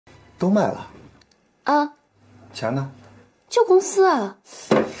都卖了。啊？钱呢？就公司啊。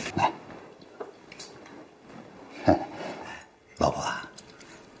来，老婆啊，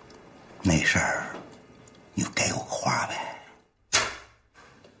没事儿，你就给我个话呗。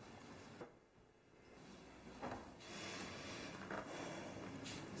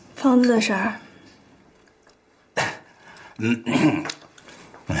房子的事儿。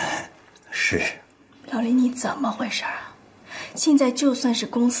是。老李，你怎么回事啊？现在就算是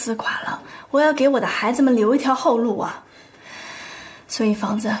公司垮了，我要给我的孩子们留一条后路啊。所以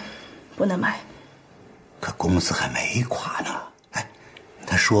房子不能卖。可公司还没垮呢，哎，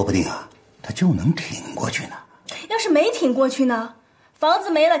他说不定啊，他就能挺过去呢。要是没挺过去呢？房子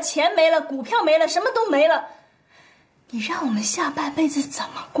没了，钱没了，股票没了，什么都没了，你让我们下半辈子怎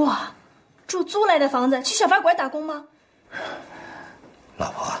么过啊？住租来的房子，去小饭馆打工吗？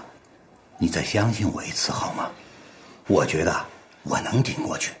老婆，你再相信我一次好吗？我觉得我能挺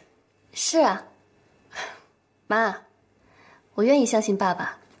过去。是啊，妈，我愿意相信爸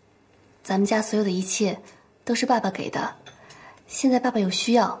爸。咱们家所有的一切都是爸爸给的，现在爸爸有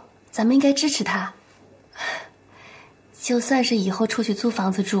需要，咱们应该支持他。就算是以后出去租房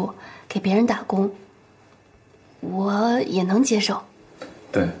子住，给别人打工，我也能接受。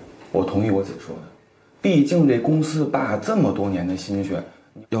对，我同意我姐说的。毕竟这公司爸这么多年的心血，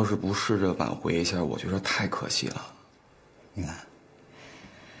要是不试着挽回一下，我觉得太可惜了。你看，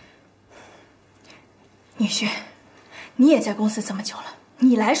女婿，你也在公司这么久了，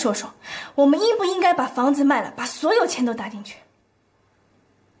你来说说，我们应不应该把房子卖了，把所有钱都搭进去？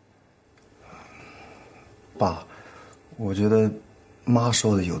爸，我觉得妈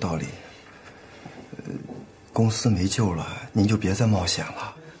说的有道理。公司没救了，您就别再冒险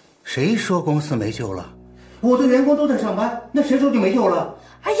了。谁说公司没救了？我的员工都在上班，那谁说就没救了？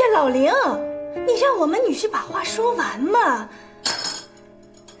哎呀，老林，你让我们女婿把话说完嘛。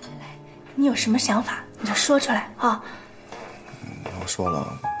来，你有什么想法你就说出来啊。我说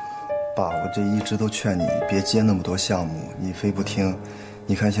了，爸，我这一直都劝你别接那么多项目，你非不听。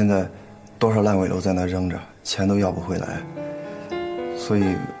你看现在多少烂尾楼在那扔着，钱都要不回来。所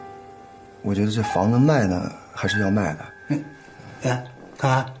以，我觉得这房子卖呢，还是要卖的。哎，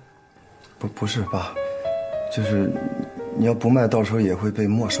看看，不是爸，就是你要不卖，到时候也会被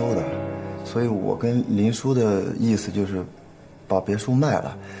没收的。所以我跟林叔的意思就是，把别墅卖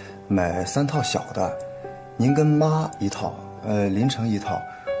了，买3套小的，您跟妈一套，林成一套，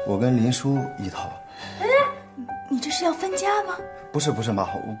我跟林叔一套。哎，你这是要分家吗？不是妈，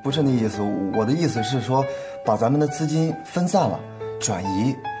不是那意思。我的意思是说，把咱们的资金分散了，转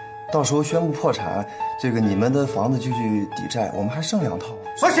移，到时候宣布破产，这个你们的房子就去抵债，我们还剩2套。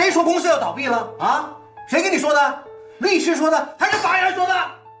谁说公司要倒闭了啊？谁跟你说的？律师说的还是法院说的？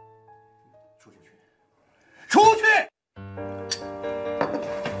出去！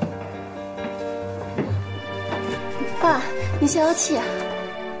爸，你消消气啊。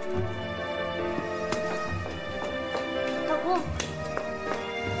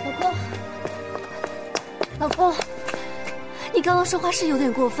老公，你刚刚说话是有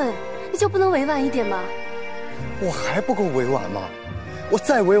点过分，你就不能委婉一点吗？我还不够委婉吗？我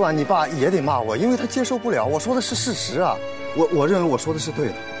再委婉，你爸也得骂我，因为他接受不了。我说的是事实啊，我认为我说的是对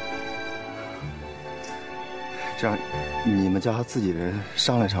的。这样，你们家自己人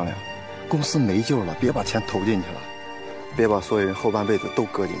商量商量，公司没救了，别把钱投进去了，别把所有人后半辈子都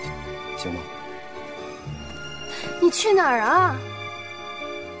搁进去，行吗？你去哪儿啊？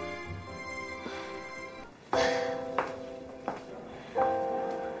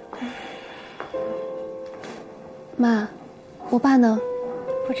妈，我爸呢？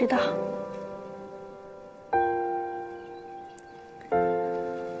不知道。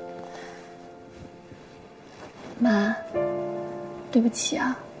妈，对不起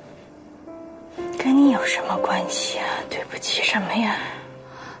啊。跟你有什么关系啊？对不起什么呀？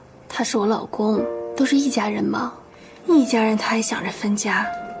他是我老公，都是一家人嘛。一家人他还想着分家，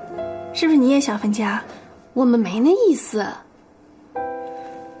是不是你也想分家？我们没那意思。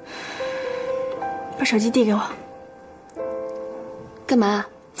把手机递给我。干嘛？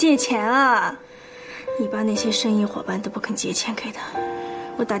借钱啊！你爸那些生意伙伴都不肯借钱给他，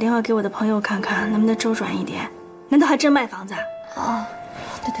我打电话给我的朋友看看能不能周转一点。难道还真卖房子啊？哦，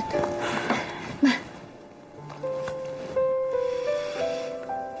对，慢。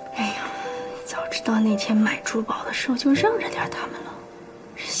哎呀，早知道那天买珠宝的时候就让着点他们了，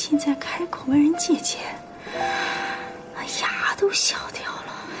现在开口问人借钱，牙都笑掉了。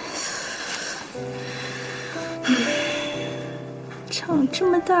长这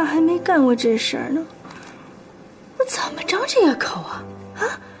么大还没干过这事儿呢，我怎么张这个口啊？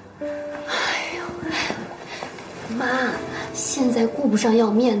啊！哎呦，妈，现在顾不上要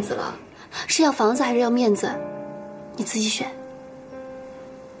面子了，是要房子还是要面子？你自己选。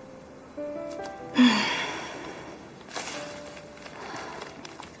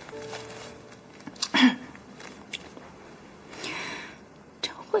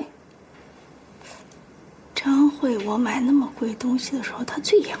张慧，我买那么贵东西的时候，她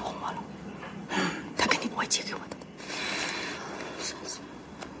最眼红我了。她肯定不会借给我的。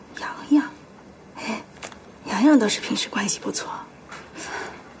洋洋，哎，洋洋倒是平时关系不错，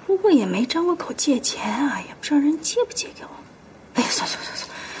不过也没张过口借钱啊，也不知道人借不借给我。哎呀，算。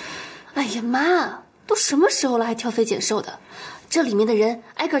哎呀妈，都什么时候了还挑肥拣瘦的？这里面的人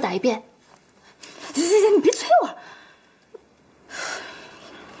挨个打一遍。你别催我。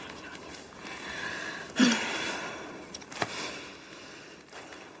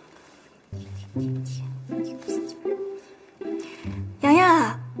洋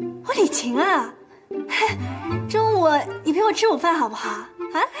洋，我李晴啊，中午你陪我吃午饭好不好？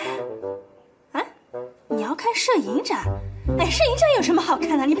啊？你要看摄影展？哎，摄影展有什么好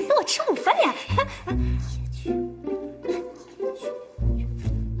看的？你陪我吃午饭呀！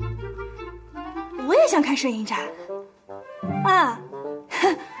我也想看摄影展。啊，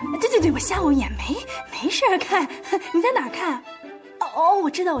对，我下午也没事儿看。你在哪儿看？哦，我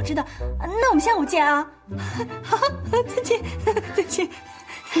知道，那我们下午见啊！好，再见。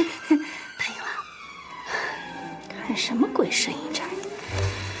答应了。看什么鬼摄影展？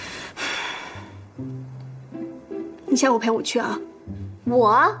你下午陪我去啊！你不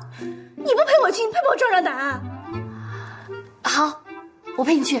陪我去，你怕把我壮壮胆啊？好，我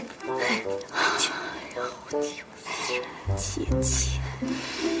陪你去。去。好丢人，姐姐。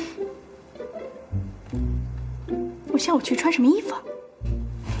我下午去穿什么衣服？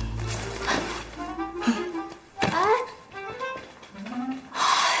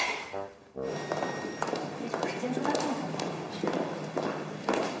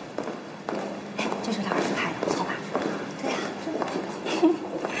这是他儿子拍的，不错吧？对呀。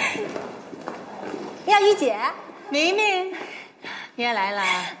呀，玉姐，明明，你也来了。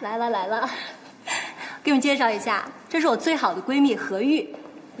来了。给你们介绍一下，这是我最好的闺蜜何玉。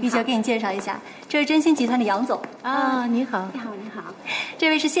玉姐给你介绍一下，这是真心集团的杨总啊，你好。你好。这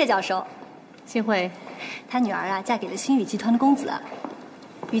位是谢教授，幸会。他女儿啊嫁给了星宇集团的公子。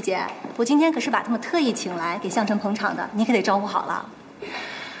玉姐，我今天可是把他们特意请来给向晨捧场的，你可得招呼好了。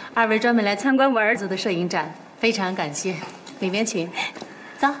二位专门来参观我儿子的摄影展，非常感谢。里面请。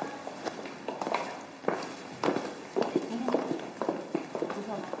走。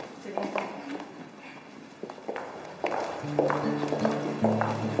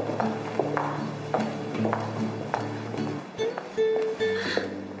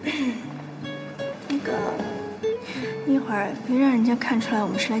一会儿别让人家看出来我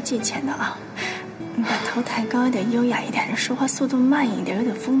们是来借钱的啊！你把头抬高一点，优雅一点，人说话速度慢一点，有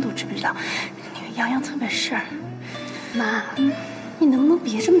点风度，知不知道？那个洋洋特别事儿。妈，你能不能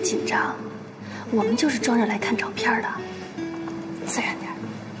别这么紧张？我们就是装着来看照片的，自然点，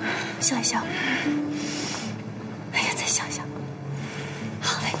笑一笑。哎呀，再笑一笑。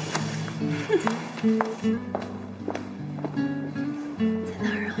好嘞。在哪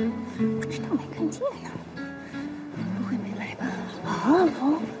儿啊？不知道，没看见呢。不会没来吧？啊，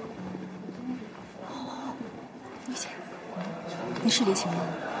不。玉姐，你是李晴吗？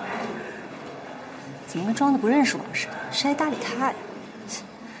怎么跟装的不认识我似的？谁还搭理他呀？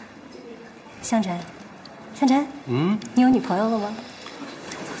向晨，你有女朋友了吗？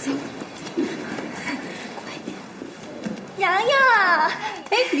走。洋洋，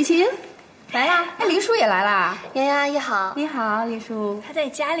哎，李晴来啦！哎，黎叔也来啦！洋洋阿姨好。你好，黎叔。他在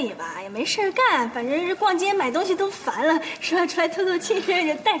家里吧，也没事干，反正是逛街买东西都烦了，说要出来透透气，人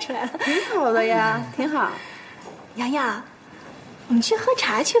就带出来了。挺好的呀，挺好。洋洋，我们去喝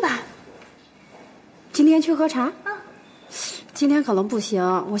茶去吧。今天去喝茶？啊，今天可能不行，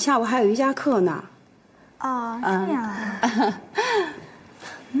我下午还有瑜伽课呢。哦，这样啊。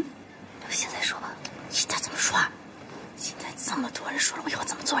现在说吧。现在怎么说啊？现在这么多人说了，我以后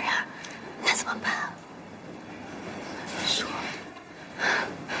怎么做人啊？那怎么办啊？说。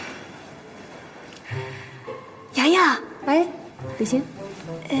洋洋，哎，李欣。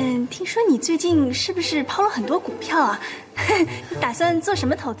听说你最近是不是抛了很多股票啊？你打算做什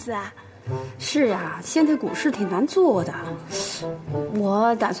么投资啊？是呀，现在股市挺难做的。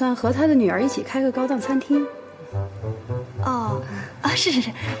我打算和他的女儿一起开个高档餐厅。哦，啊，是，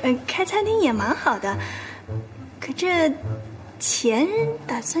开餐厅也蛮好的。可这钱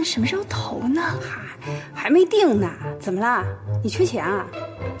打算什么时候投呢？还没定呢。怎么啦？你缺钱啊？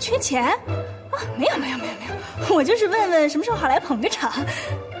缺钱？啊，没有，我就是问问什么时候好来捧个场。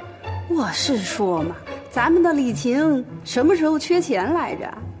我是说嘛，咱们的礼晴什么时候缺钱来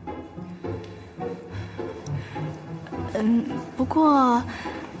着？不过，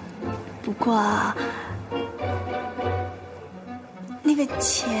那个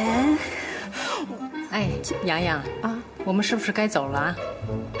钱，哎，洋洋啊，我们是不是该走了啊？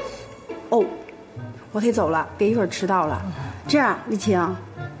哦，我得走了，别一会儿迟到了。这样，礼晴，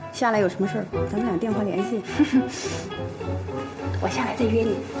下来有什么事儿，咱们俩电话联系。我下来再约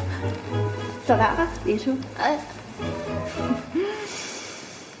你。走了啊，林叔。哎，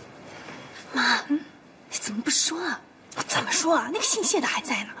妈，你怎么不说啊？我怎么说啊？那个姓谢的还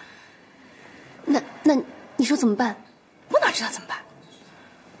在呢。那你说怎么办？我哪知道怎么办？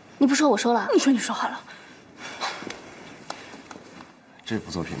你不说我说了。你说好了。这部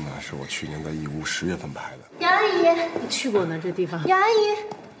作品呢，是我去年的义乌10月份拍的。杨阿姨，你去过呢，这地方。杨阿姨。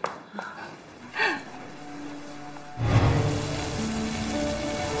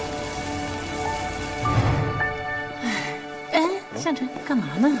哎，向晨，干嘛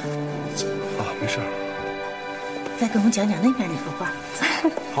呢？啊，没事。再跟我讲讲那边那幅画。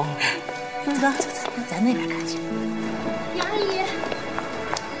好。走，咱那边看去。杨阿姨。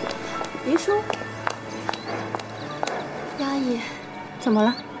林叔。杨阿姨。怎么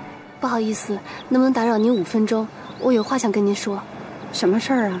了？不好意思，能不能打扰您5分钟？我有话想跟您说。什么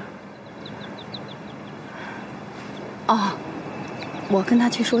事儿啊？哦，我跟他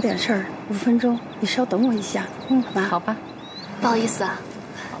去说点事儿，5分钟，你稍等我一下。好吧。好吧。不好意思啊。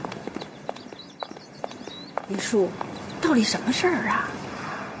林叔，到底什么事儿啊？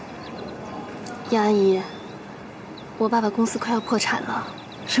杨阿姨，我爸爸公司快要破产了。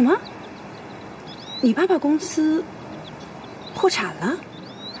什么？你爸爸公司破产了？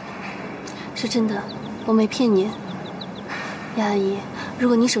是真的，我没骗您。杨阿姨，如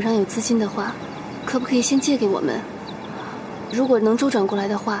果你手上有资金的话，可不可以先借给我们？如果能周转过来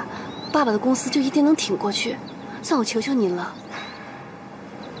的话，爸爸的公司就一定能挺过去。算我求求您了。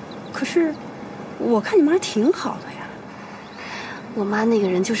可是，我看你妈挺好的呀。我妈那个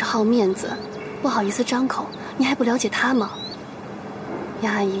人就是好面子，不好意思张口。你还不了解她吗？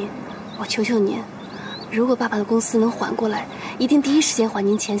杨阿姨，我求求您，如果爸爸的公司能缓过来，一定第一时间还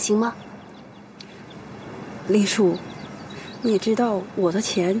您钱，行吗？林叔，你也知道我的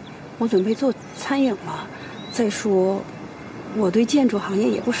钱，我准备做餐饮了。再说，我对建筑行业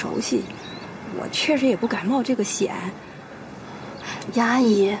也不熟悉，我确实也不敢冒这个险。杨阿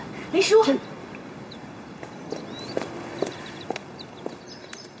姨，林叔，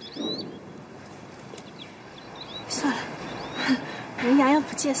算了，人洋洋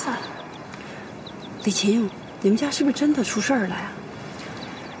不借算了。李晴，你们家是不是真的出事儿了呀？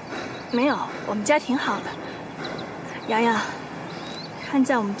没有，我们家挺好的。洋洋，看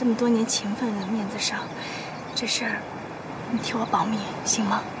在我们这么多年情分的面子上，这事儿你替我保密，行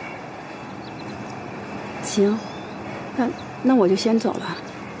吗？行，那我就先走了。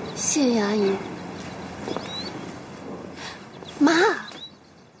谢谢杨阿姨。妈，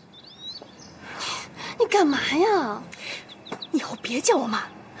你干嘛呀？以后别叫我妈，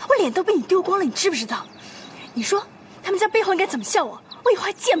我脸都被你丢光了，你知不知道？你说他们在背后应该怎么笑我？我以后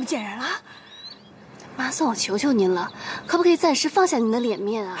还见不见人了？妈，算我求求您了，可不可以暂时放下您的脸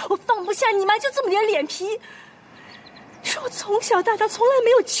面啊？我放不下你妈就这么点脸皮。你说我从小到大从来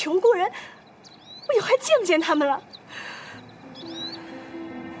没有求过人，我以后还见不见他们了？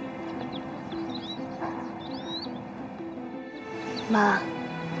妈，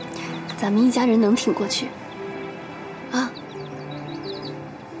咱们一家人能挺过去啊？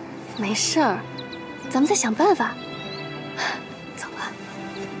没事儿，咱们再想办法。走吧。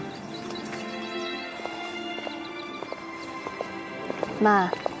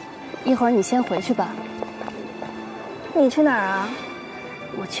妈，一会儿你先回去吧。你去哪儿啊？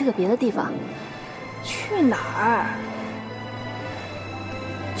我去个别的地方。去哪儿？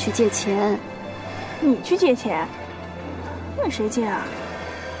去借钱。你去借钱？问谁借啊？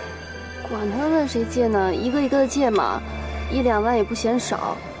管他问谁借呢，一个一个的借嘛，1、2万也不嫌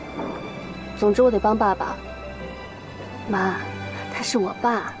少。总之我得帮爸爸。妈，他是我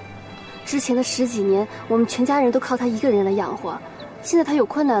爸，之前的10几年，我们全家人都靠他一个人来养活。现在他有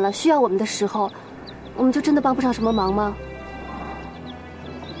困难了，需要我们的时候，我们就真的帮不上什么忙吗？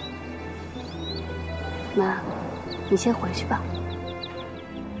妈，你先回去吧。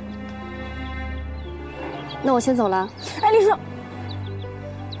那我先走了。哎，丽叔，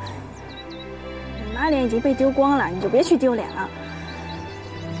你妈脸已经被丢光了，你就别去丢脸了。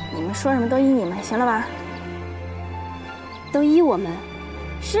你们说什么都依你们，行了吧？都依我们？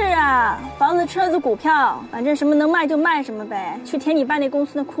是啊，房子、车子、股票，反正什么能卖就卖什么呗，去填你爸那公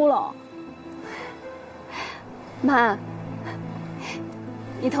司的窟窿。妈，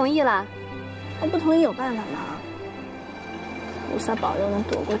你同意了？我不同意有办法吗？菩萨保佑能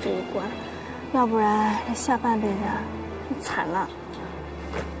躲过这一关，要不然这下半辈子惨了。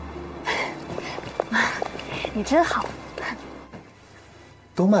妈，你真好。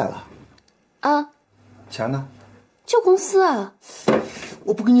都卖了。啊？钱呢？救公司啊！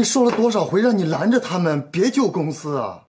我不跟你说了多少回，让你拦着他们别救公司啊！